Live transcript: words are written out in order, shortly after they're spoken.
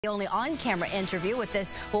The only on-camera interview with this,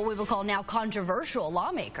 what we will call now controversial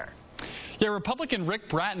lawmaker. Yeah, Republican Rick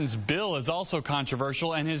Brattin's bill is also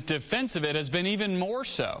controversial, and his defense of it has been even more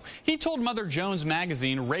so. He told Mother Jones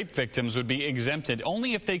magazine rape victims would be exempted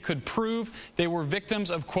only if they could prove they were victims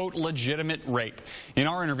of, quote, legitimate rape. In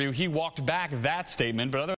our interview, he walked back that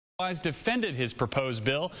statement, but otherwise defended his proposed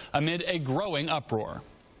bill amid a growing uproar.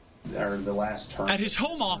 At his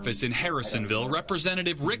home office in Harrisonville,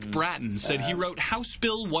 Representative Rick Brattin said he wrote House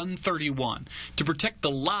Bill 131 to protect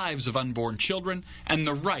the lives of unborn children and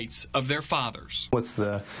the rights of their fathers. With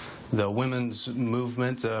the women's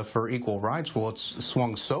movement for equal rights, well, it's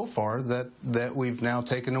swung so far that we've now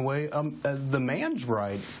taken away the man's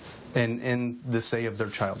right in the say of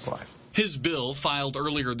their child's life. His bill, filed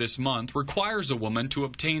earlier this month, requires a woman to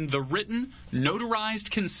obtain the written,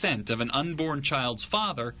 notarized consent of an unborn child's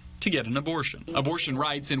father to get an abortion. Abortion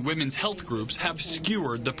rights and women's health groups have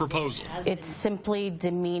skewered the proposal. It's simply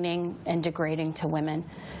demeaning and degrading to women.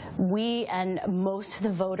 We and most of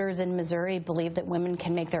the voters in Missouri believe that women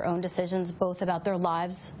can make their own decisions both about their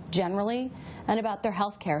lives generally and about their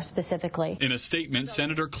health care specifically. In a statement,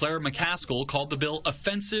 Senator Claire McCaskill called the bill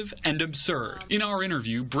offensive and absurd. In our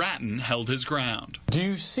interview, Brattin held his ground. Do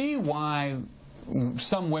you see why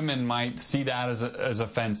some women might see that as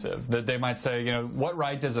offensive? That they might say, you know, what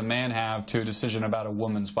right does a man have to a decision about a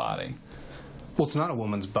woman's body? Well, it's not a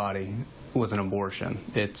woman's body with an abortion.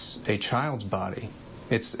 It's a child's body.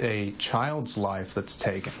 It's a child's life that's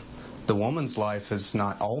taken. The woman's life is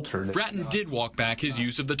not altered. Brattin did walk back his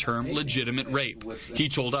use of the term legitimate rape. He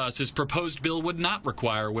told us his proposed bill would not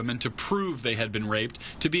require women to prove they had been raped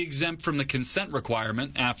to be exempt from the consent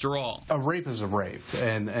requirement after all. A rape is a rape,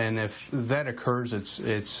 and if that occurs,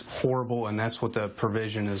 it's horrible, and that's what the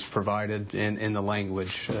provision is provided in the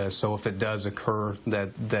language. So if it does occur,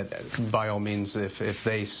 that by all means, if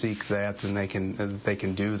they seek that, then they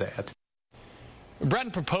can do that.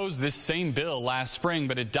 Brattin proposed this same bill last spring,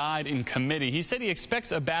 but it died in committee. He said he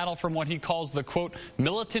expects a battle from what he calls the, quote,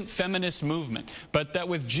 militant feminist movement, but that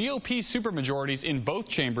with GOP supermajorities in both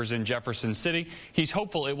chambers in Jefferson City, he's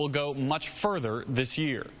hopeful it will go much further this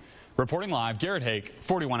year. Reporting live, Garrett Hake,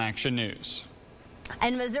 41 Action News.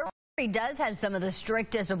 And Missouri does have some of the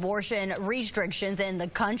strictest abortion restrictions in the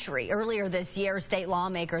country. Earlier this year, state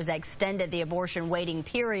lawmakers extended the abortion waiting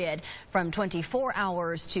period from 24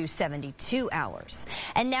 hours to 72 hours.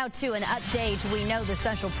 And now to an update. We know the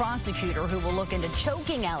special prosecutor who will look into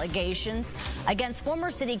choking allegations against former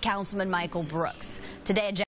city councilman Michael Brooks. Today,